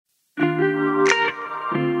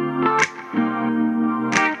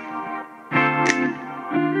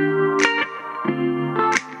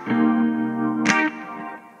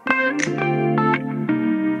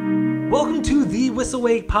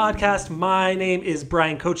Whissel podcast. My name is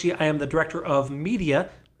Brian Kochi. I am the Director of Media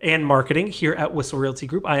and Marketing here at Whissel Realty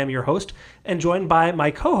Group. I am your host and joined by my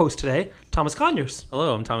co-host today, Thomas Conyers.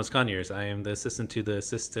 Hello, I'm Thomas Conyers. I am the assistant to the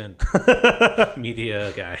assistant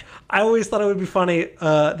media guy. I always thought it would be funny.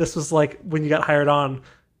 This was like when you got hired on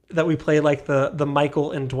that we played like the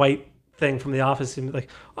Michael and Dwight thing from The Office. And like,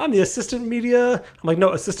 I'm the assistant media. I'm like,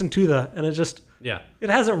 no, assistant to the. And it just... Yeah. It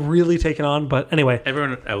hasn't really taken on, but anyway.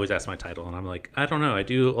 Everyone always asks my title, and I'm like, I don't know. I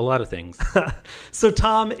do a lot of things. So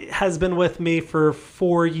Tom has been with me for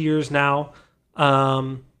 4 years now,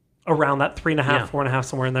 around that 3.5, 4.5,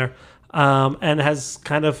 somewhere in there, and has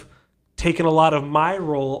kind of taken a lot of my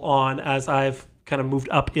role on as I've kind of moved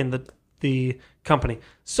up in the company.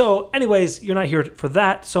 So anyways, you're not here for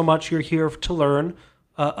that so much. You're here to learn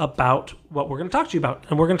about what we're going to talk to you about.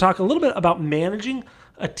 And we're going to talk a little bit about managing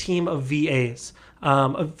a team of VAs.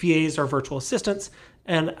 VAs are virtual assistants,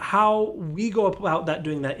 and how we go about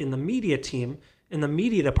doing that in the media team, in the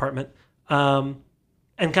media department, and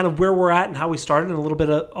kind of where we're at and how we started and a little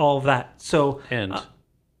bit of all of that. So, and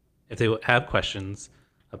if they have questions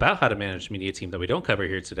about how to manage a media team that we don't cover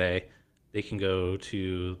here today, they can go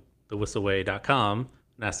to thewhisselway.com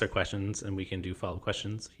and ask their questions, and we can do follow-up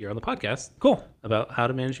questions here on the podcast. Cool. About how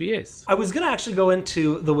to manage VAs. I was going to actually go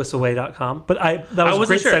into thewhisselway.com, but that was a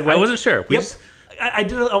great sure. segue. I wasn't sure. I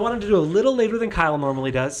wanted to do a little later than Kyle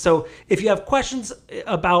normally does. So if you have questions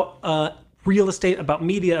about real estate, about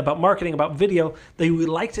media, about marketing, about video that you would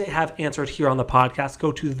like to have answered here on the podcast,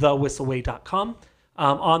 go to thewhisselway.com.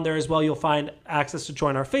 On there as well, you'll find access to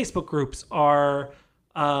join our Facebook groups, our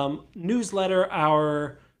newsletter,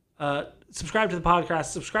 our subscribe to the podcast,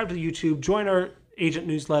 subscribe to the YouTube, join our agent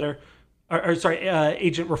newsletter,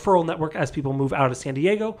 agent referral network as people move out of San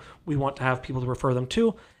Diego. We want to have people to refer them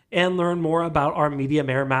to, and learn more about our Media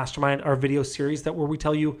Mayor Mastermind, our video series where we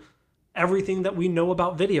tell you everything that we know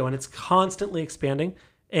about video, and it's constantly expanding.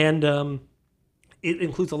 And it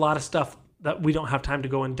includes a lot of stuff that we don't have time to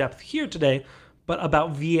go in depth here today, but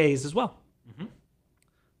about VAs as well. Mm-hmm.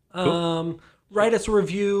 Cool. Write us a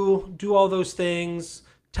review, do all those things,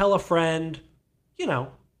 tell a friend,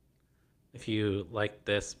 If you like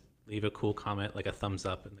this, leave a cool comment, like a thumbs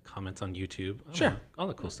up in the comments on YouTube. Sure. All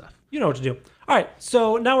the cool stuff. You know what to do. All right,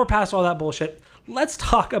 so now we're past all that bullshit. Let's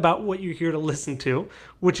talk about what you're here to listen to,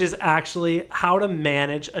 which is actually how to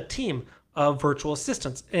manage a team of virtual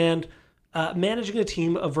assistants. And managing a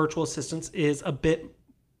team of virtual assistants is a bit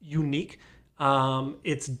unique.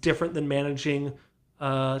 It's different than managing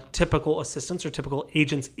typical assistants or typical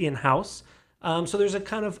agents in-house. So there's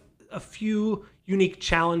a few unique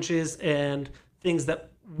challenges and things that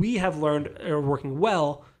we have learned are working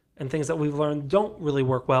well and things that we've learned don't really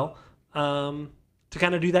work well, to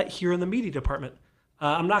kind of do that here in the media department.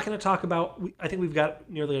 I'm not going to talk about, I think we've got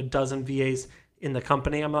nearly a dozen VAs in the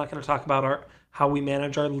company. I'm not going to talk about how we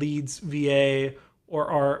manage our leads VA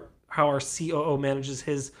or how our COO manages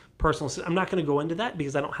his personal. I'm not going to go into that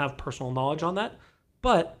because I don't have personal knowledge on that,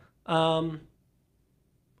 but I'll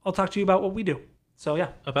talk to you about what we do. So yeah.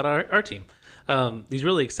 About our team. These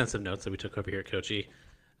really extensive notes that we took over here at Kochi.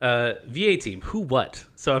 VA team, who, what?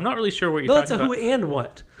 So I'm not really sure what you're talking about. Who and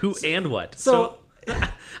what. Who and what. So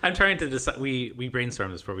I'm trying to decide. We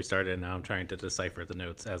brainstormed this before we started, and now I'm trying to decipher the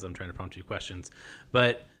notes as I'm trying to prompt you questions.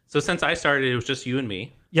 But so since I started, it was just you and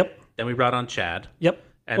me. Yep. Then we brought on Chad. Yep.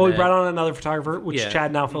 And we brought on another photographer, which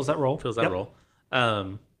Chad now fills that role. Role.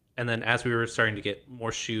 And then as we were starting to get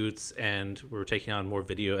more shoots and we were taking on more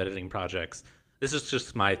video editing projects, this is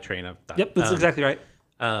just my train of thought. Yep, that's exactly right.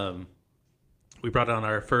 We brought on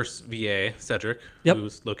our first VA, Cedric,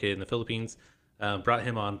 who's located in the Philippines. Brought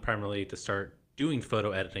him on primarily to start doing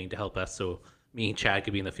photo editing to help us. So me and Chad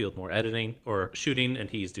could be in the field more editing or shooting, and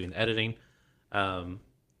he's doing the editing.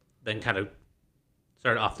 Then kind of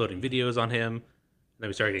started offloading videos on him. And then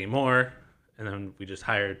we started getting more. And then we just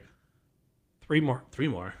hired three more.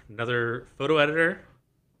 Another photo editor.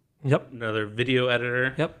 Yep. Another video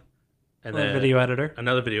editor. Yep. And then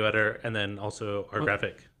another video editor, and then also our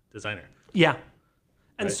graphic designer. Yeah.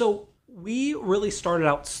 And so we really started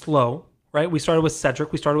out slow, right? We started with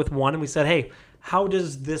Cedric. We started with one, and we said, hey, how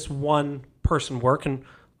does this one person work? And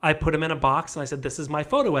I put him in a box, and I said, this is my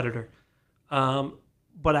photo editor.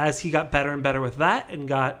 But as he got better and better with that and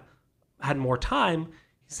had more time,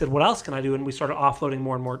 he said, what else can I do? And we started offloading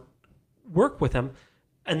more and more work with him.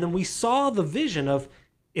 And then we saw the vision of,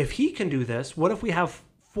 if he can do this, what if we have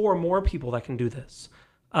 4 more people that can do this?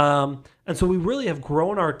 And so we really have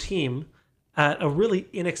grown our team at a really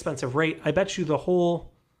inexpensive rate. I bet you let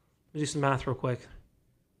me do some math real quick.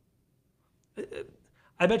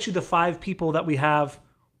 I bet you the 5 people that we have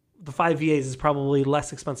the 5 VAs is probably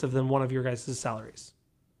less expensive than one of your guys' salaries.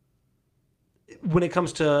 When it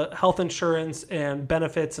comes to health insurance and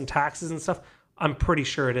benefits and taxes and stuff, I'm pretty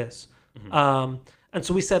sure it is. And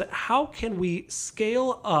so we said, how can we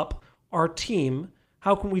scale up our team?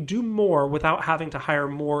 How can we do more without having to hire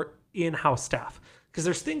more in-house staff? Because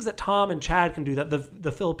there's things that Tom and Chad can do that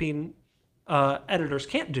the Philippine editors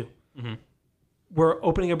can't do. We're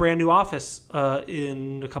opening a brand new office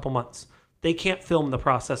in a couple months. They can't film the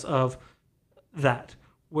process of that.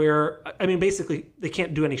 Basically, they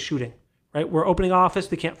can't do any shooting. Right, we're opening an office.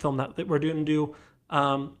 They can't film that. We're going to do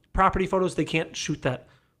property photos. They can't shoot that.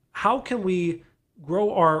 How can we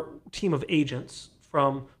grow our team of agents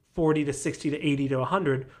from 40 to 60 to 80 to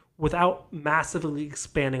 100 without massively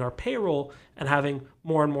expanding our payroll and having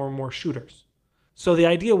more and more and more shooters? So the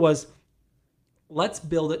idea was, let's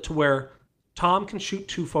build it to where Tom can shoot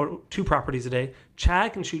two properties a day,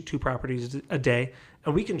 Chad can shoot 2 properties a day,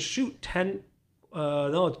 and we can shoot 20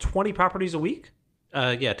 properties a week.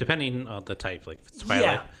 Yeah, depending on the type, like if it's Twilight.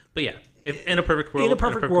 Yeah. But yeah, in a perfect world,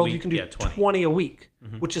 week, you can do 20 a week,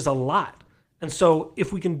 which is a lot. And so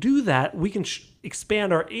if we can do that, we can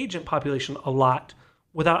expand our agent population a lot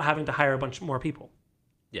without having to hire a bunch more people.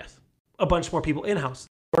 Yes. A bunch more people in-house.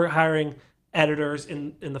 We're hiring editors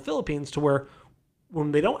in the Philippines to where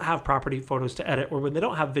when they don't have property photos to edit or when they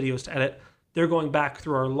don't have videos to edit, they're going back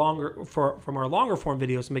through our longer form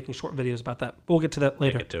videos and making short videos about that. We'll get to that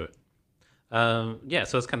later. Get to it.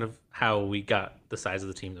 So it's kind of how we got the size of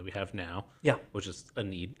the team that we have now. Yeah. Which is a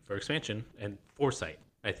need for expansion and foresight,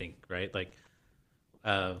 I think, right? Like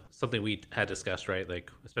something we had discussed, right?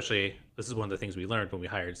 Like, especially, this is one of the things we learned when we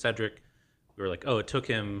hired Cedric. We were like, oh, it took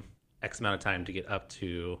him X amount of time to get up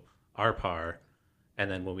to our par. And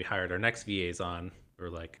then when we hired our next VAs on, we were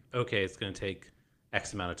like, okay, it's going to take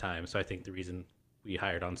X amount of time. So I think the reason we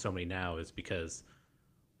hired on so many now is because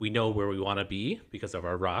we know where we want to be because of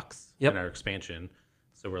our rocks and our expansion.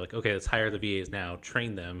 So we're like, okay, let's hire the VAs now,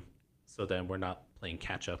 train them, so then we're not playing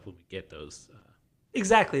catch up when we get those.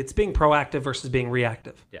 Exactly. It's being proactive versus being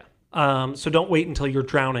reactive. Yeah. So don't wait until you're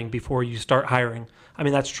drowning before you start hiring. I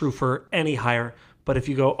mean, that's true for any hire. But if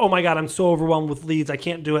you go, oh my God, I'm so overwhelmed with leads, I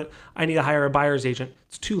can't do it, I need to hire a buyer's agent,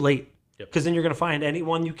 it's too late. Because then you're going to find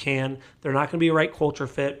anyone you can. They're not going to be a right culture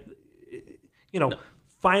fit.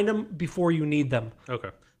 Find them before you need them. Okay.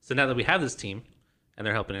 So now that we have this team and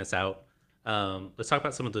they're helping us out, let's talk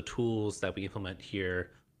about some of the tools that we implement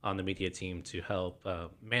here on the media team to help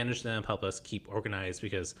manage them, help us keep organized,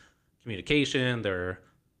 because communication, they're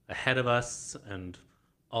ahead of us and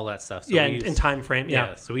all that stuff. So in time frame.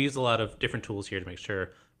 Yeah. So we use a lot of different tools here to make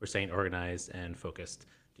sure we're staying organized and focused.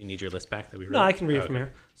 Do you need your list back that we wrote? No, I can read it from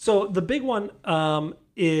here. So the big one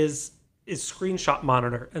is Screenshot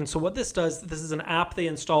Monitor. And so what this does, this is an app they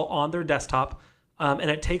install on their desktop, and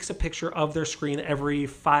it takes a picture of their screen every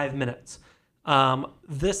 5 minutes.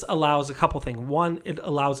 This allows a couple things. One, it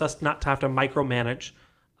allows us not to have to micromanage.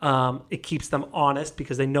 It keeps them honest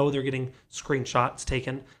because they know they're getting screenshots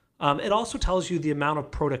taken. It also tells you the amount of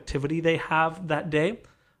productivity they have that day.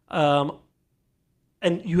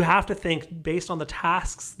 And you have to think, based on the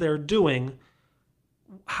tasks they're doing,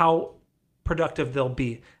 how productive they'll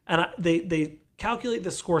be. And they calculate the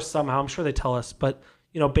score somehow. I'm sure they tell us, but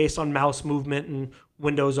based on mouse movement and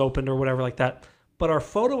windows opened or whatever like that. But our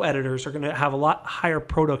photo editors are going to have a lot higher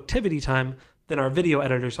productivity time than our video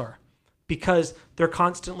editors are, because they're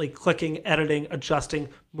constantly clicking, editing, adjusting,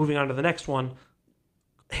 moving on to the next one,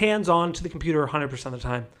 hands on to the computer 100% of the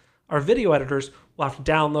time. Our video editors will have to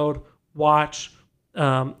download, watch,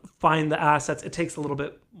 find the assets. It takes a little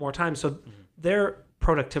bit more time. So their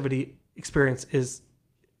productivity experience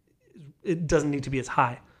it doesn't need to be as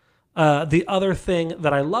high. The other thing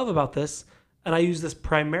that I love about this, and I use this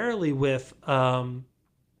primarily with our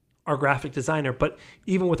graphic designer, but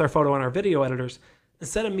even with our photo and our video editors,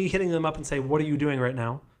 instead of me hitting them up and say, what are you doing right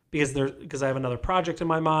now? Because I have another project in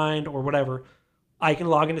my mind or whatever, I can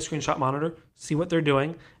log into Screenshot Monitor, see what they're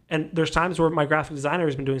doing. And there's times where my graphic designer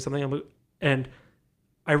has been doing something and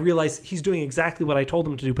I realize he's doing exactly what I told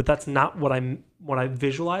him to do, but that's not what I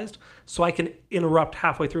visualized. So I can interrupt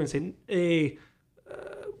halfway through and say, hey,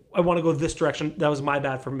 I want to go this direction. That was my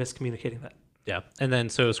bad for miscommunicating that. Yeah. And then,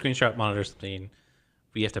 so Screenshot Monitor is something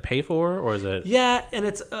we have to pay for, or is it? Yeah, and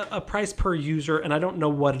it's a price per user, and I don't know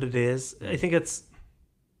what it is. I think it's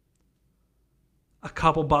a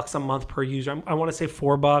couple bucks a month per user. I want to say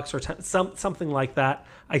 $4 or 10, something like that,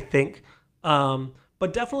 I think.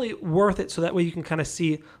 But definitely worth it, so that way you can kind of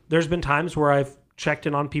see. There's been times where I've checked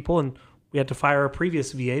in on people and we had to fire a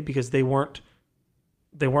previous VA because they weren't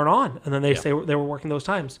on, and then they say they were working those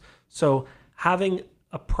times. So having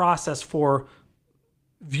a process for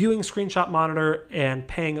viewing Screenshot Monitor and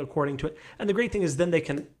paying according to it. And the great thing is then they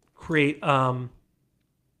can create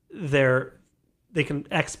they can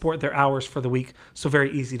export their hours for the week, so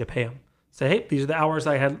very easy to pay them. Say, hey, these are the hours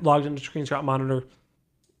I had logged into Screenshot Monitor.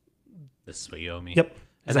 This is what you owe me. Yep.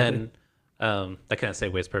 And Exactly. then that kind of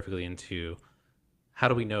segues perfectly into how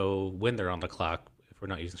do we know when they're on the clock if we're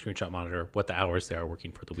not using Screenshot Monitor, what the hours they are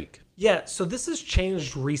working for the week? Yeah, so this has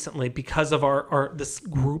changed recently because of our this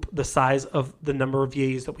group, the size of the number of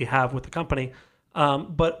VAs that we have with the company.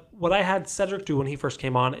 But what I had Cedric do when he first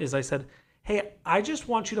came on is I said, hey, I just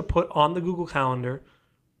want you to put on the Google Calendar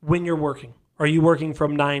when you're working. Are you working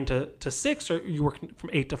from 9 to 6 or are you working from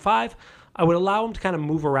 8 to 5? I would allow him to kind of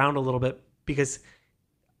move around a little bit because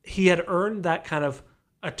he had earned that kind of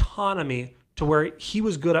autonomy to where he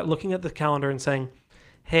was good at looking at the calendar and saying,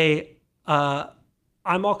 hey,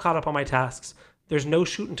 I'm all caught up on my tasks. There's no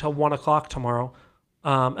shoot until 1 o'clock tomorrow.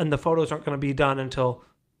 And the photos aren't going to be done until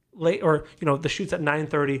late, or, the shoot's at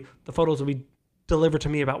 9:30. The photos will be delivered to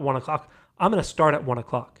me about 1 o'clock. I'm going to start at 1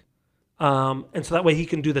 o'clock. And so that way he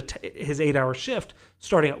can do his 8-hour shift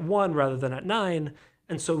starting at 1 rather than at 9.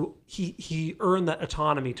 And so he earned that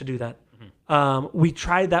autonomy to do that. We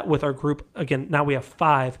tried that with our group. Again, now we have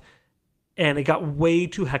 5, and it got way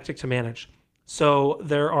too hectic to manage. So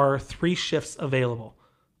there are 3 shifts available.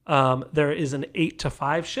 There is an 8 to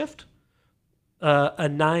 5 shift, a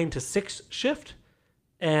 9 to 6 shift,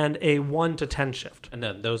 and a 1 to 10 shift. And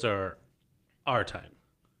then those are our time.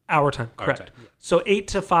 Our time, correct. Our time, yeah. So 8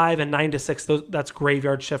 to 5 and 9 to 6, that's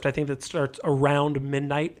graveyard shift. I think that starts around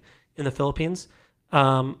midnight in the Philippines.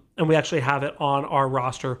 And we actually have it on our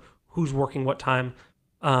roster who's working what time,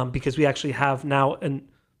 because we actually have now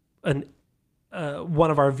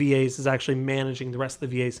one of our VAs is actually managing the rest of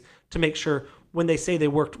the VAs to make sure when they say they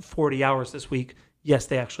worked 40 hours this week, yes,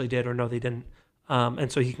 they actually did, or no, they didn't.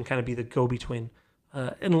 And so he can kind of be the go-between.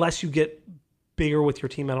 Unless you get bigger with your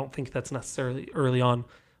team, I don't think that's necessarily early on.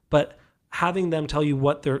 But having them tell you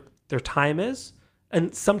what their time is,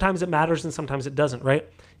 and sometimes it matters and sometimes it doesn't, right?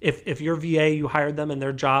 If your VA, you hired them and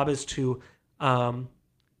their job is to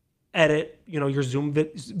edit, your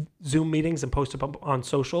Zoom meetings and post them on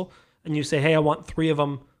social, and you say, hey, I want 3 of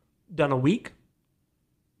them done a week,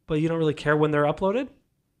 but you don't really care when they're uploaded,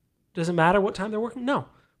 does it matter what time they're working? No.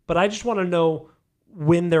 But I just want to know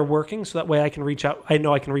when they're working so that way I can reach out. I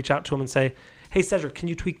know I can reach out to them and say, hey, Cedric, can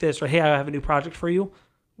you tweak this? Or, hey, I have a new project for you.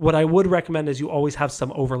 What I would recommend is you always have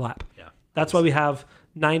some overlap. Yeah. That's why we have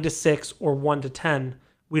 9 to 6 or 1 to 10.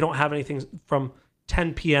 We don't have anything from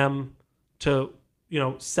 10 p.m. to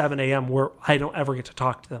 7 a.m. where I don't ever get to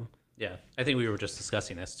talk to them. Yeah, I think we were just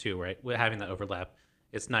discussing this too, right? With having that overlap,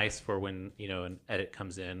 it's nice for when an edit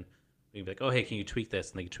comes in, we can be like, oh, hey, can you tweak this?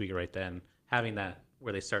 And they can tweak it right then. Having that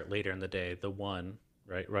where they start later in the day, the 1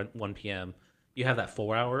 p.m., you have that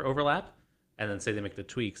 4-hour overlap, and then say they make the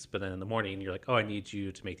tweaks, but then in the morning you're like, oh, I need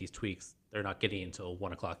you to make these tweaks. They're not getting until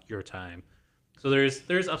 1 o'clock your time. So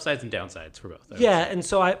there's upsides and downsides for both. Yeah, and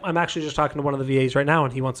so I'm actually just talking to one of the VAs right now,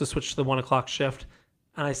 and he wants to switch to the 1 o'clock shift.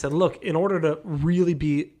 And I said, look, in order to really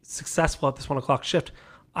be successful at this 1 o'clock shift,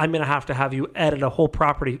 I'm going to have you edit a whole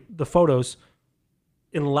property, the photos,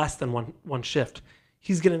 in less than one shift.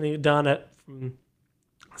 He's getting it done at from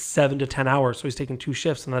 7 to 10 hours, so he's taking 2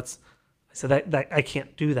 shifts, and I said that I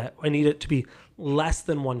can't do that. I need it to be less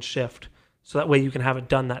than 1 shift, so that way you can have it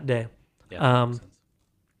done that day. Yeah, makes sense.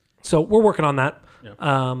 So we're working on that. Yeah.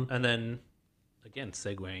 And then, again,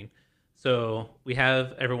 segueing. So we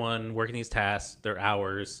have everyone working these tasks, their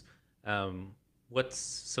hours. What's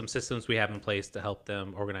some systems we have in place to help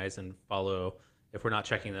them organize and follow if we're not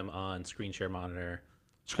checking them on Screenshot Monitor?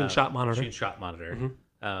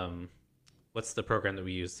 Mm-hmm. What's the program that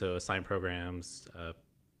we use to assign programs,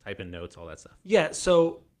 type in notes, all that stuff? Yeah,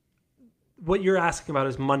 so what you're asking about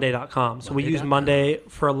is Monday.com. So we use Monday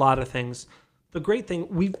for a lot of things. The great thing,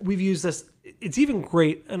 we've used this, it's even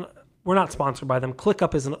great, and we're not sponsored by them.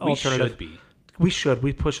 ClickUp is an alternative. We should.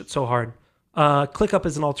 We push it so hard. ClickUp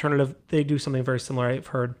is an alternative. They do something very similar, I've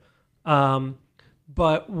heard.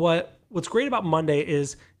 But what's great about Monday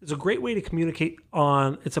is it's a great way to communicate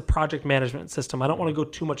on, it's a project management system. I don't want to go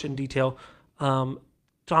too much in detail. Tom,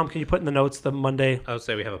 can you put in the notes the Monday? I would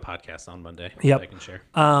say we have a podcast on Monday that I can share.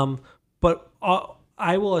 But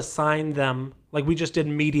I will assign them, like we just did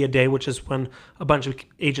Media Day, which is when a bunch of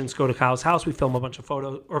agents go to Kyle's house. We film a bunch of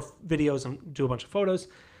photos or videos and do a bunch of photos.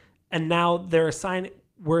 And now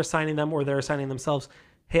we're assigning them, or they're assigning themselves,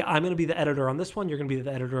 hey, I'm going to be the editor on this one. You're going to be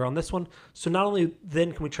the editor on this one. So not only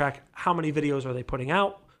then can we track how many videos are they putting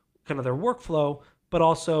out, kind of their workflow, but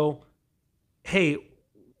also, hey,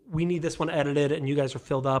 we need this one edited and you guys are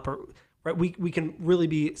filled up, or right? We can really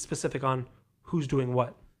be specific on who's doing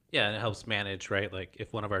what. Yeah, and it helps manage, right? Like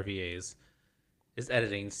if one of our VAs is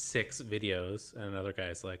editing 6 videos and another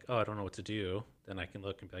guy's like, oh, I don't know what to do, then I can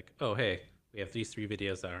look and be like, oh, hey, we have these 3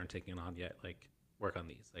 videos that aren't taken on yet. Like, work on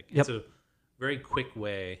these. Like, Yep. it's a very quick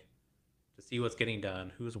way to see what's getting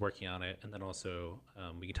done, who's working on it, and then also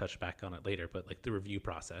we can touch back on it later. But like the review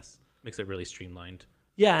process makes it really streamlined.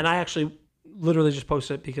 Yeah, and I actually literally just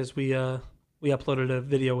posted it because we uploaded a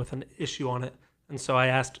video with an issue on it, and so I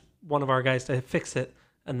asked one of our guys to fix it,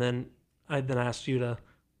 and then I asked you to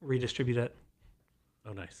redistribute it.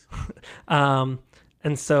 Oh, nice.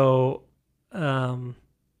 And so,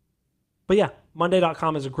 but yeah,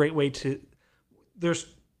 Monday.com is a great way to. There's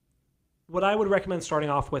what I would recommend starting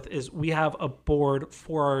off with is we have a board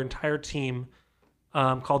for our entire team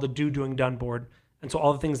called the Doing Done board. And so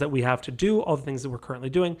all the things that we have to do, all the things that we're currently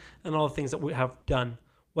doing, and all the things that we have done.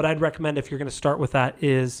 What I'd recommend if you're going to start with that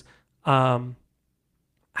is have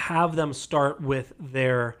them start with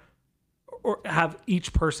or have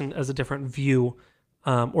each person as a different view,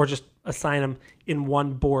 or just assign them in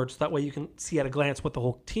one board. So that way you can see at a glance what the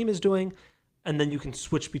whole team is doing. And then you can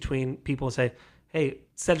switch between people and say, hey,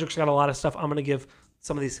 Cedric's got a lot of stuff. I'm going to give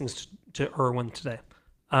some of these things to Erwin today.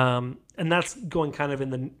 And that's going kind of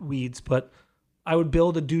in the weeds, but I would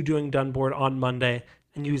build a Doing Done board on Monday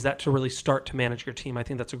and use that to really start to manage your team. I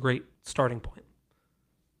think that's a great starting point.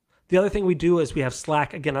 The other thing we do is we have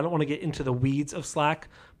Slack. Again, I don't want to get into the weeds of Slack,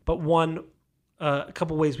 but a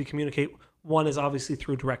couple ways we communicate. One is obviously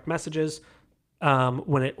through direct messages.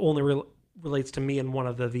 When it only relates to me and one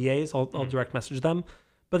of the VAs, I'll direct message them.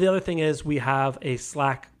 But the other thing is we have a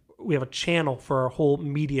Slack, we have a channel for our whole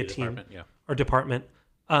media team, our department,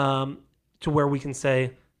 to where we can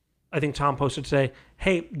say, I think Tom posted today,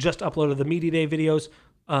 hey, just uploaded the Media Day videos.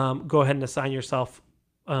 Go ahead and assign yourself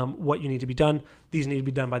what you need to be done. These need to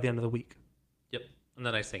be done by the end of the week. Yep. And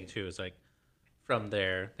the nice thing, too, is like from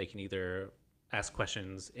there, they can either ask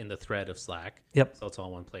questions in the thread of Slack. Yep. So it's all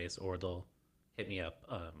in one place, or they'll hit me up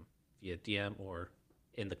via DM or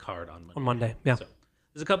in the card on Monday. On Monday, yeah. So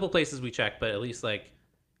there's a couple places we check, but at least like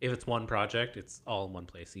if it's one project, it's all in one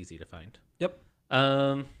place, easy to find. Yep.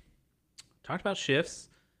 Talked about shifts.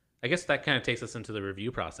 I guess that kind of takes us into the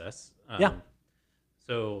review process. Yeah.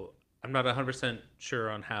 So I'm not 100% sure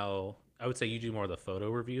on how. I would say you do more of the photo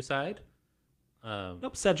review side.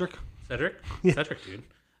 Nope, Cedric. Yeah. Cedric, dude.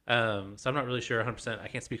 So I'm not really sure 100%. I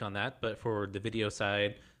can't speak on that. But for the video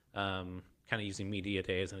side, kind of using Media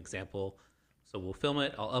Day as an example. So we'll film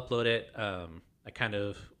it. I'll upload it. I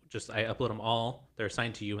upload them all. They're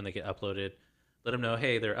assigned to you when they get uploaded. Let them know,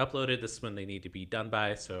 hey, they're uploaded. This is when they need to be done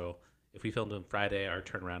by. So if we filmed them Friday, our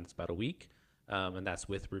turnaround is about a week. And that's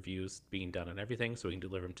with reviews being done and everything. So we can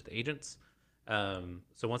deliver them to the agents.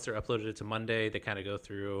 So once they're uploaded to Monday, they kind of go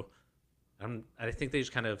through. I think they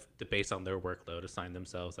just kind of, based on their workload, assign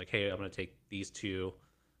themselves like, hey, I'm going to take these 2.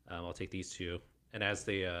 I'll take these 2. And as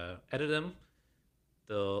they edit them,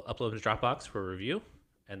 they'll upload them to Dropbox for review.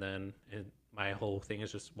 And then my whole thing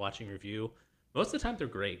is just watching review. Most of the time, they're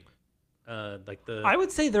great. I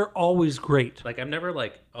would say they're always great. Like I'm never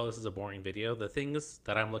like, oh, this is a boring video. The things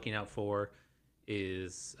that I'm looking out for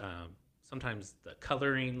is sometimes the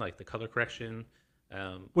coloring, like the color correction.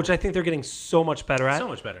 Which I think they're getting so much better at. So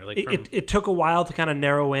much better. Like it took a while to kind of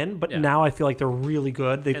narrow in, but now I feel like they're really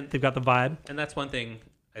good. They've got the vibe. And that's one thing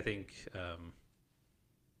I think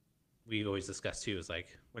we always discuss too, is like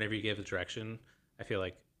whenever you give a direction, I feel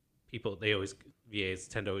like VAs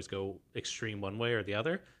tend to always go extreme one way or the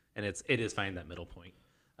other. And it is finding that middle point.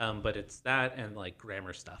 But it's that and like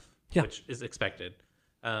grammar stuff, which is expected.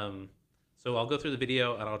 So I'll go through the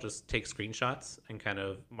video and I'll just take screenshots and kind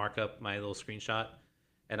of mark up my little screenshot.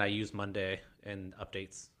 And I use Monday and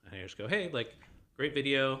updates. And I just go, hey, like, great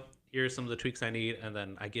video. Here's some of the tweaks I need. And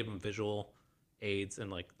then I give them visual aids and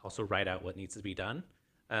like also write out what needs to be done.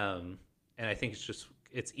 And I think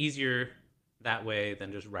it's easier that way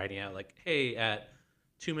than just writing out like, hey, at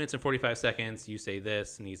 2 minutes and 45 seconds, you say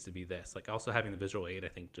this needs to be this. Like also having the visual aid, I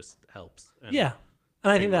think just helps. And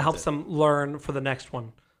I think that helps them learn for the next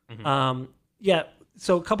one. Mm-hmm.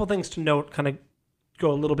 So a couple things to note, kind of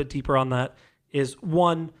go a little bit deeper on that is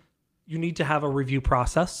one, you need to have a review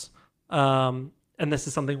process. And this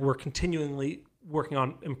is something we're continually working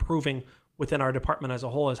on improving within our department as a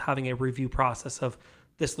whole, is having a review process of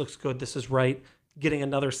this looks good, this is right, getting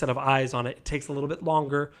another set of eyes on it. It takes a little bit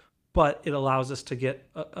longer, but it allows us to get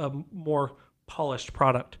a more polished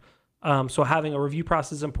product. So having a review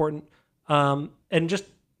process is important, and just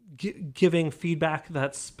giving feedback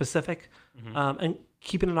that's specific, and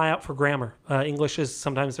keeping an eye out for grammar. English is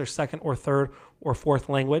sometimes their second or third or fourth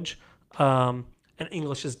language, and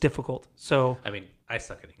English is difficult. So I mean, I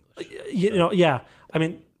suck at English. Yeah. I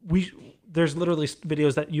mean, there's literally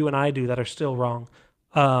videos that you and I do that are still wrong.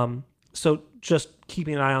 So just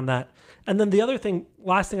keeping an eye on that. And then the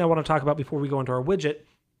last thing I want to talk about before we go into our widget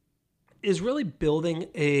is really building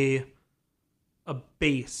a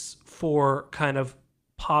base for kind of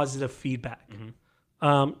positive feedback. Do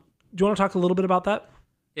you want to talk a little bit about that?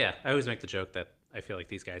 Yeah, I always make the joke that I feel like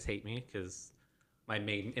these guys hate me because my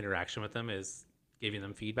main interaction with them is giving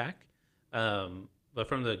them feedback. But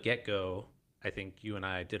from the get-go, I think you and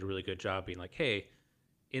I did a really good job being like, hey,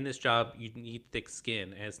 in this job, you need thick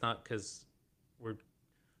skin. And it's not because we're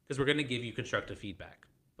going to give you constructive feedback.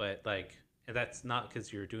 But like, and that's not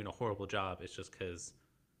because you're doing a horrible job. It's just because,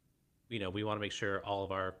 we want to make sure all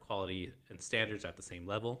of our quality and standards are at the same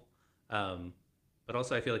level. But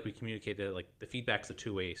also I feel like we communicated like the feedback's a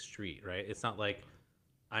two-way street, right? It's not like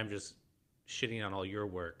I'm just shitting on all your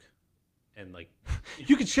work and like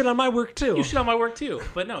you could shit on my work too. You shit on my work too.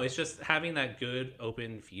 But no, it's just having that good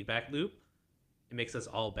open feedback loop. It makes us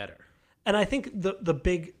all better. And I think the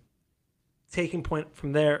big taking point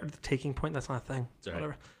from there, that's not a thing. Right.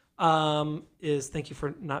 Whatever. Is thank you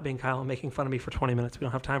for not being Kyle and making fun of me for 20 minutes. We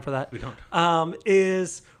don't have time for that. We don't.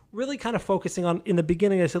 Is really kind of focusing on, in the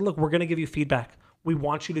beginning, I said, look, we're going to give you feedback. We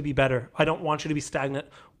want you to be better. I don't want you to be stagnant.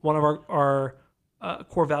 One of our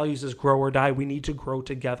core values is grow or die. We need to grow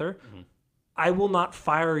together. Mm-hmm. I will not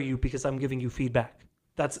fire you because I'm giving you feedback.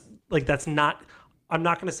 I'm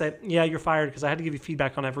not going to say, yeah, you're fired because I had to give you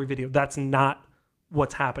feedback on every video. That's not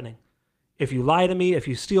what's happening. If you lie to me, if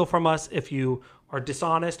you steal from us, if you are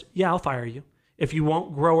dishonest, yeah, I'll fire you. If you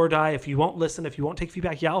won't grow or die, if you won't listen, if you won't take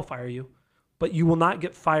feedback, yeah, I'll fire you. But you will not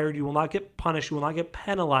get fired. You will not get punished. You will not get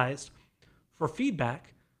penalized for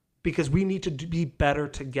feedback because we need to be better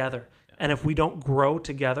together. Yeah. And if we don't grow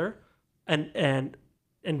together and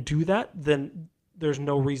do that, then there's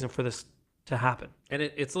no reason for this to happen. And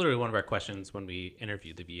it's literally one of our questions when we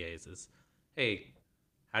interview the VAs is, hey,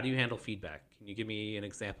 how do you handle feedback? Can you give me an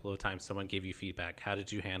example of a time someone gave you feedback? How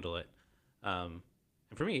did you handle it? And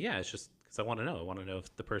for me, yeah, it's just because I want to know. I want to know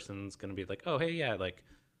if the person's going to be like, oh, hey, yeah, like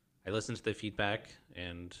I listened to the feedback,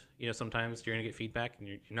 and sometimes you're going to get feedback and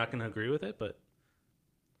you're not going to agree with it, but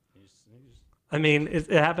you just... I mean, it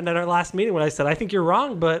happened at our last meeting when I said, I think you're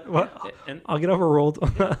wrong, but I'll get overruled.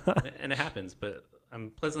 And it happens, but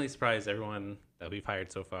I'm pleasantly surprised everyone that we've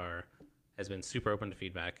hired so far has been super open to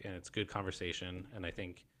feedback, and it's good conversation. And I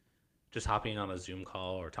think just hopping on a Zoom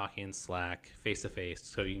call or talking in Slack face-to-face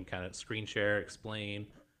so you can kind of screen share, explain,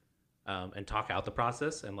 and talk out the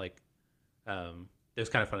process. And like, it was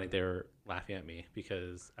kind of funny. They were laughing at me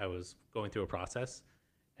because I was going through a process.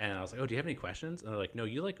 And I was like, oh, do you have any questions? And they're like, no,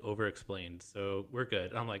 you like over-explained, so we're good.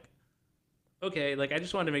 And I'm like, okay, like I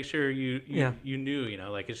just wanted to make sure you knew,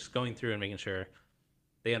 like it's just going through and making sure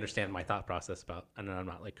they understand my thought process about, and I'm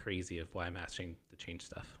not like crazy of why I'm asking to change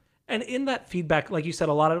stuff. And in that feedback, like you said,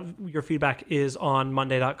 a lot of your feedback is on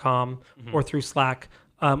Monday.com or through Slack.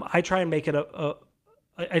 I try and make it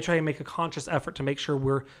a conscious effort to make sure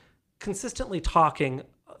we're consistently talking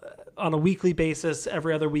on a weekly basis,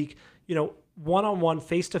 every other week, one-on-one,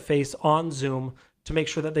 face-to-face on Zoom to make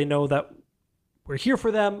sure that they know that we're here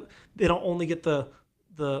for them. They don't only get the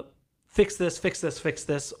fix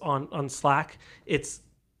this on Slack. It's,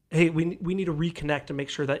 hey, we need to reconnect and make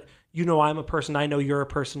sure that I'm a person, I know you're a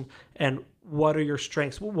person, and what are your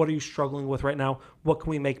strengths? What are you struggling with right now? What can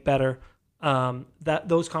we make better?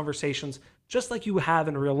 Those conversations, just like you have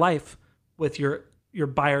in real life with your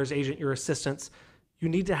buyer's agent, your assistants, you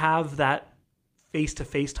need to have that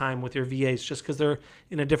face-to-face time with your VAs. Just because they're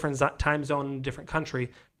in a different time zone in a different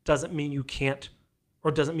country doesn't mean you can't,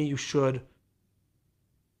 or doesn't mean you should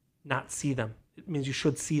not see them. It means you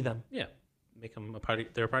should see them. Yeah, make them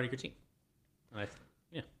they're a part of your team.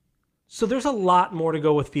 Yeah. So there's a lot more to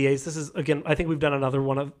go with VAs. This is, again, I think we've done another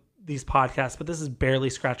one of these podcasts, but this is barely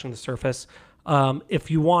scratching the surface.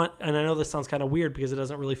 If you want, and I know this sounds kind of weird because it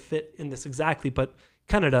doesn't really fit in this exactly, but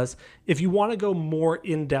kind of does. If you want to go more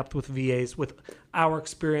in depth with VAs, with our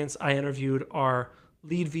experience, I interviewed our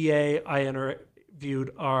lead VA. I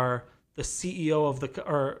interviewed the CEO of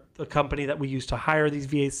the company that we used to hire these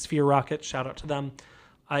VAs, Sphere Rocket. Shout out to them.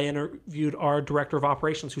 I interviewed our director of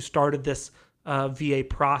operations who started this VA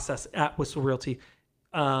process at Whissel Realty,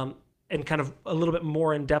 and kind of a little bit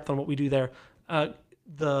more in depth on what we do there.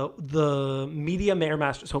 The Media Mayor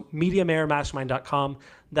Master, so MediaMayorMastermind.com.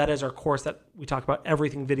 That is our course that we talk about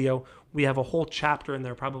everything video. We have a whole chapter in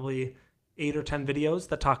there, probably 8 or 10 videos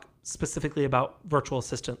that talk specifically about virtual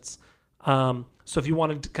assistants. So if you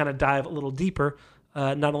wanted to kind of dive a little deeper,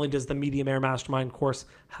 not only does the Media Mayor Mastermind course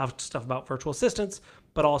have stuff about virtual assistants,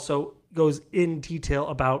 but also goes in detail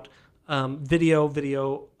about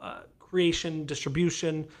video creation,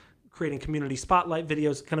 distribution, creating community spotlight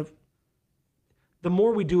videos. Kind of the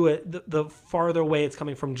more we do it, the farther away it's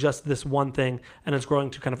coming from just this one thing, and it's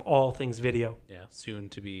growing to kind of all things video. Yeah, soon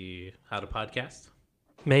to be how to podcast.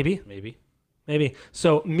 Maybe.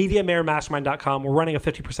 So MediaMayorMastermind.com. We're running a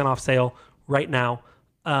 50% off sale right now.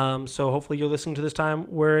 So hopefully you're listening to this time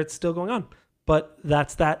where it's still going on. But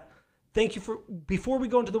that's that. Thank you for. Before we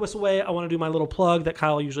go into the Whissel Way, I want to do my little plug that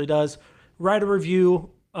Kyle usually does. Write a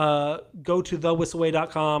review. Go to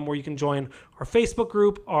thewhisselway.com where you can join our Facebook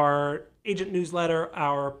group, our agent newsletter,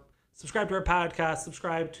 subscribe to our podcast,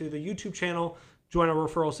 subscribe to the YouTube channel, join our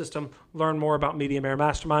referral system, learn more about Media Mayor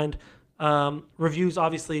Mastermind. Reviews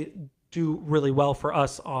obviously do really well for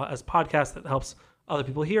us as podcasts. That helps other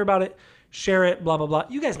people hear about it. Share it, blah, blah, blah.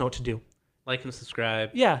 You guys know what to do. Like and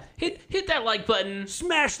subscribe. Yeah. Hit that like button.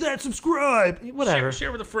 Smash that subscribe. Whatever.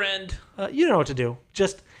 Share with a friend. You know what to do.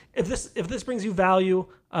 Just if this brings you value,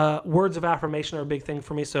 words of affirmation are a big thing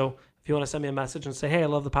for me. So if you want to send me a message and say, hey, I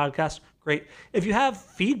love the podcast, great. If you have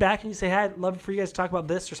feedback and you say, hey, I'd love for you guys to talk about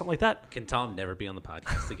this or something like that. Can Tom never be on the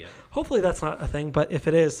podcast again? Hopefully that's not a thing, but if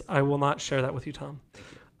it is, I will not share that with you, Tom. Thank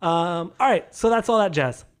you. All right, so that's all that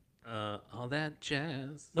jazz. All that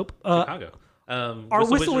jazz. Nope. Chicago. Our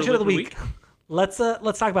Whissel widget of the week. Let's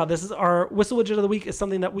talk about this. Is our Whissel widget of the week is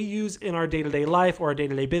something that we use in our day-to-day life or our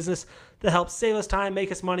day-to-day business that helps save us time,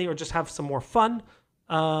 make us money, or just have some more fun.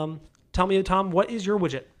 Tell me, Tom, what is your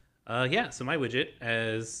widget? So my widget,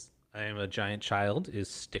 as I am a giant child, is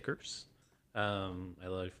stickers. I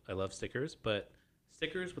love stickers, but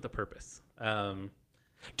stickers with a purpose. Do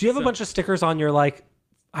you have a bunch of stickers on your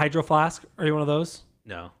Hydro Flask? Are you one of those?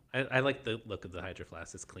 No, I like the look of the Hydro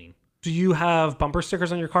Flask. It's clean. Do you have bumper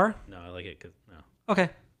stickers on your car? No, I like it because no. Okay.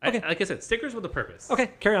 Like I said, stickers with a purpose.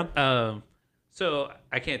 Okay, carry on. So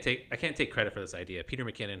I can't take credit for this idea. Peter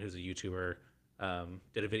McKinnon, who's a YouTuber,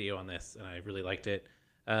 did a video on this, and I really liked it.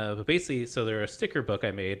 But basically, so they're a sticker book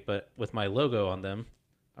I made, but with my logo on them.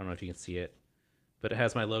 I don't know if you can see it, but it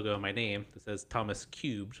has my logo and my name that says Thomas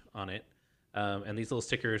Cubed on it. And these little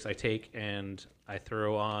stickers I take and I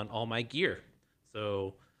throw on all my gear.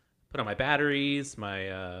 So put on my batteries,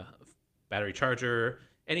 my battery charger,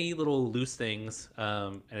 any little loose things.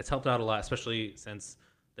 And it's helped out a lot, especially since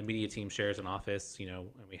the media team shares an office. You know,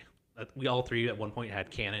 we all three at one point had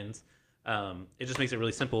Canons. It just makes it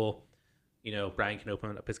really simple. You know, Brian can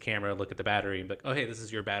open up his camera, look at the battery, and be like, oh, hey, this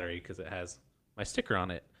is your battery because it has my sticker on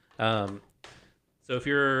it. So if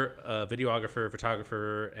you're a videographer,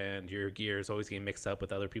 photographer, and your gear is always getting mixed up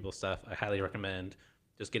with other people's stuff, I highly recommend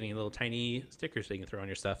just getting little tiny stickers that you can throw on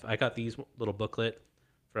your stuff. I got these little booklet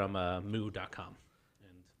from moo.com,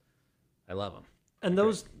 and I love them. And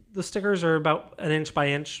the stickers are about an inch by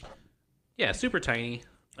inch? Yeah, super tiny,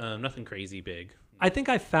 nothing crazy big. I think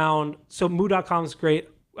I found, so moo.com is great.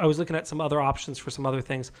 I was looking at some other options for some other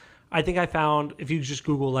things. I think I found, if you just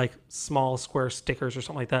Google small square stickers or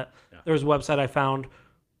something like that, there was a website I found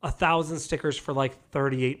 1,000 stickers for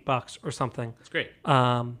 $38 or something. That's great.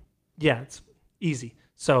 Yeah, it's easy.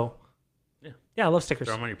 So yeah, I love stickers.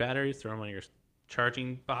 Throw them on your batteries, throw them on your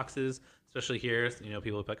charging boxes, especially here. You know,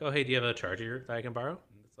 people are like, oh, hey, do you have a charger that I can borrow?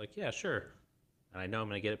 And it's like, yeah, sure. And I know I'm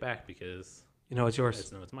going to get it back because you know it's yours. I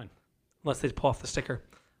just know it's mine. Unless they pull off the sticker.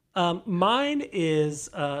 Mine is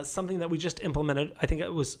something that we just implemented. I think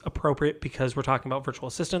it was appropriate because we're talking about virtual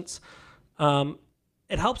assistants.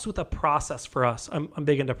 It helps with a process for us. I'm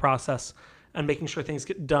big into process and making sure things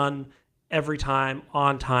get done every time,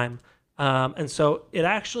 on time. And so it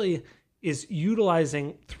actually is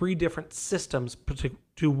utilizing 3 different systems to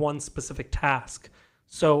do one specific task.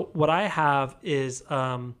 So what I have is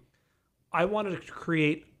I wanted to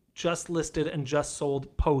create just listed and just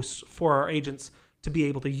sold posts for our agents to be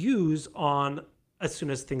able to use on as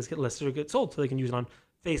soon as things get listed or get sold, so they can use it on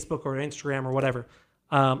Facebook or Instagram or whatever.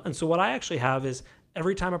 And so what I actually have is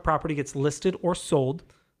every time a property gets listed or sold,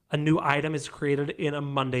 a new item is created in a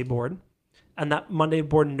Monday board. And that Monday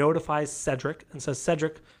board notifies Cedric and says,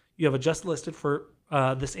 Cedric, you have a just listed for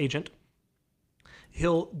this agent.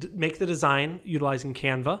 He'll make the design utilizing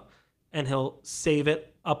Canva, and he'll save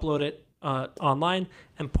it, upload it online,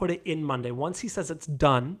 and put it in Monday. Once he says it's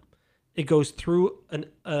done, it goes through an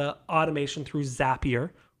automation through Zapier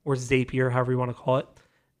or Zapier, however you want to call it.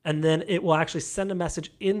 And then it will actually send a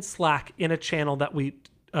message in Slack in a channel that we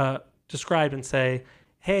described and say,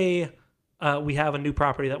 hey, we have a new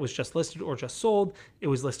property that was just listed or just sold. It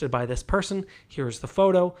was listed by this person. Here's the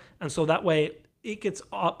photo. And so that way it gets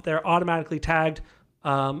up there automatically tagged,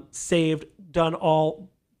 saved, done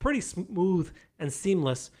all pretty smooth and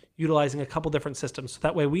seamless, utilizing a couple different systems. So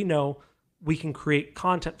that way we know we can create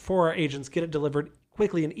content for our agents, get it delivered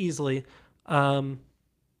quickly and easily, all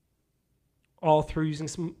through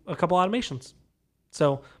using a couple automations.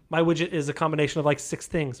 So my widget is a combination of like 6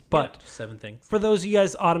 things, but 7 things. For those of you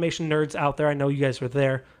guys automation nerds out there, I know you guys are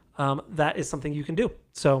there. That is something you can do.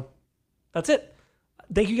 So that's it.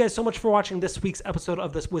 Thank you guys so much for watching this week's episode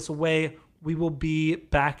of This Whissel Way. We will be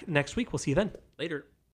back next week. We'll see you then. Later.